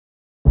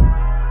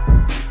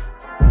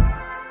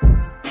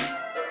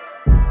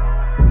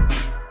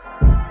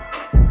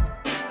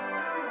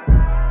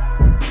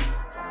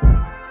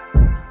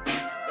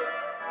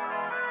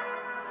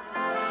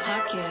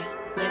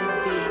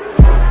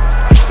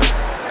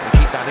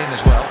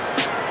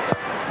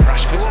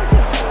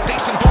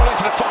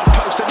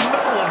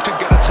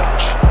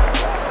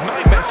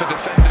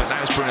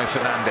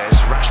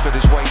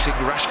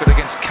waiting. Rashford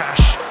against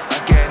Cash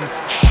again.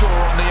 Shaw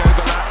on the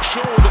overlap.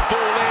 Shaw the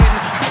ball in.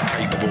 How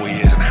capable he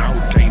is and how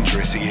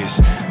dangerous he is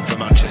for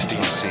Manchester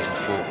United. Season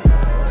 4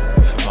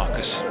 for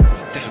Marcus.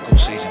 Difficult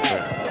season for,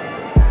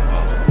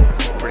 well,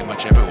 pretty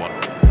much everyone.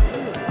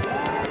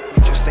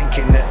 Just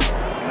thinking that,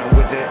 you know,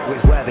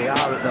 with where they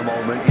are at the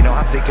moment, you know,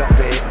 have they got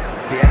the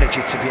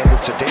energy to be able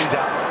to do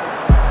that?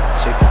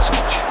 Super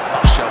touch.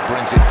 Martial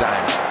brings it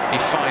down. He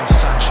finds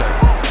Sancho.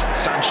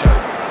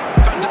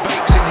 Van de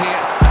Beek's in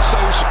here, and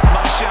so's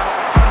Martial.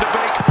 Van de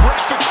Beek.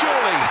 Rashford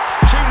surely.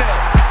 2-0.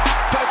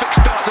 Perfect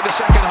start to the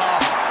second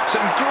half.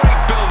 Some great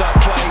build-up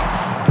play.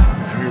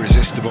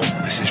 Irresistible.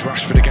 This is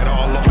Rashford again.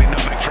 Oh, lovely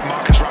nutmeg from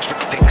Marcus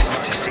Rashford. Thinks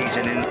this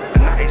season, and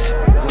that is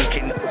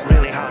working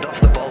really hard off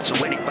the ball to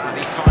win it back. And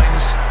he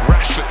finds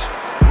Rashford.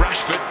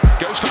 Rashford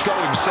goes for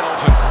goal himself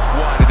and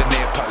wide of the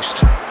near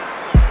post.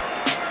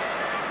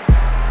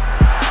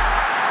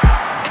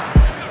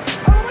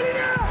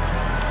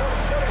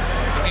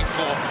 Looking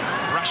for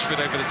Rashford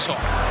over the top.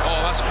 Oh,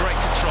 that's great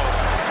control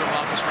from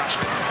Marcus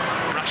Rashford.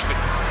 Rashford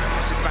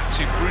gets it back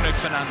to Bruno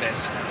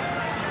Fernandes.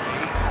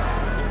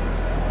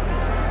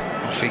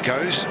 Off he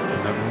goes.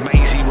 An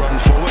amazing run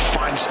forward.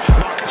 Finds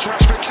Marcus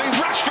Rashford too.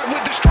 Rashford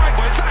with the strike.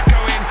 Where's that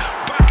going?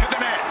 Back of the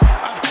net.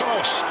 Of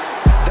course.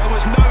 There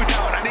was no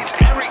doubt. And it's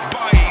Eric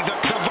Bailly, the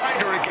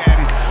provider again.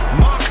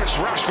 Marcus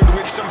Rashford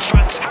with some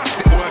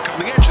fantastic work on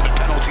the edge of the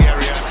penalty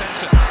area.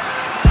 Centre.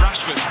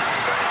 Rashford.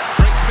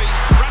 Great feet.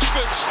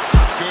 Rashford.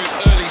 Good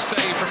early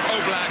save from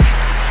Oblak.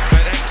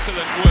 But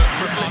excellent work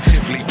from Marcus.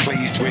 Relatively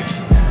pleased with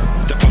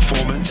the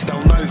performance.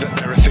 They'll know that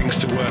there are things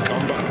to work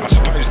on, but I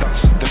suppose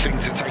that's the thing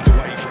to take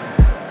away from.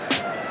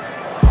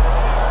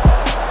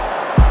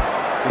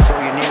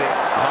 Before you knew it,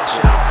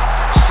 Martial.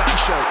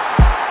 Sancho.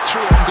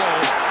 Through on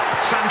goal.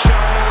 Sancho.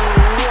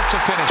 What a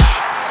finish.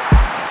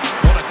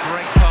 What a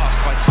great pass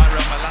by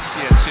Tyrell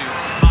Malacia to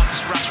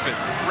Marcus Rashford.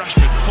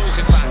 Rashford pulls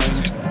it back.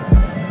 Signed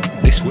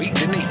this week,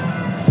 didn't he?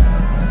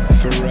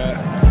 For the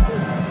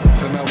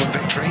Melbourne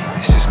victory.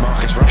 This is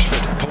Marcus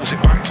Rashford. Pulls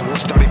it back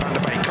towards Danny Van de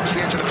Beek. Comes to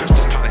the edge of the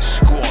Crystal Palace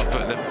squad,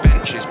 but the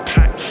bench is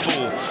packed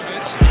full.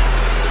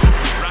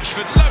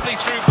 Rashford, lovely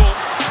through ball.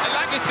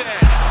 Elaga's there.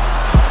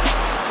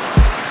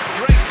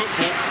 Great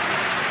football.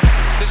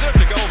 Deserved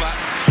a goal back.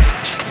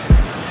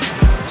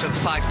 So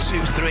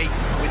 5-2-3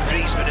 with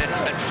Griezmann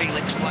and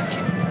Felix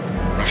flanking.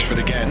 Rashford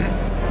again.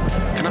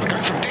 Can have a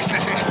go from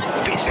distance. It's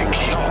physic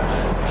shot.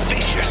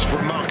 Vicious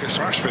from Marcus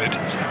Rashford.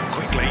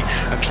 Quickly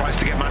and tries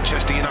to get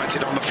Manchester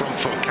United on the front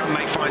foot. Can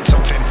they find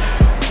something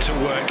to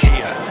work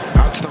here?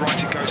 Out to the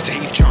right it goes to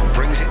Heath Chung.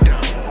 Brings it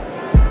down.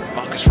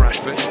 Marcus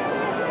Rashford.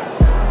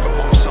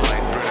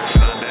 Offside, Bruno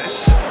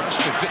Fernandes.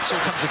 Rashford, Witsel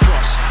comes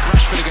across.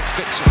 Rashford against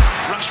Witsel.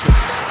 Rashford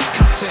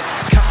cuts in,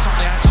 cuts on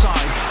the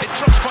outside. It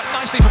drops quite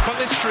nicely for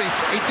Ballistri.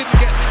 He didn't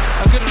get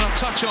a good enough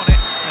touch on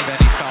it. And then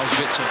he fouls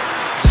Witsel.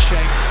 It's a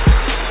shame.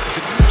 If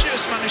he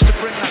just managed to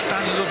bring that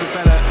down a little bit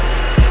better,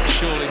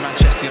 surely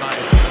Manchester United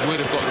would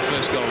have got the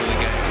first goal of the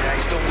game. Yeah,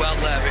 he's done well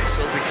there,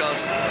 Witsel,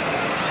 because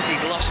he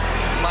lost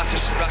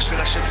Marcus Rashford,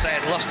 I should say,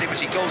 and lost him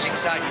as he goes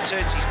inside. He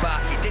turns his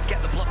back. He did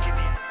get the block in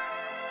the end.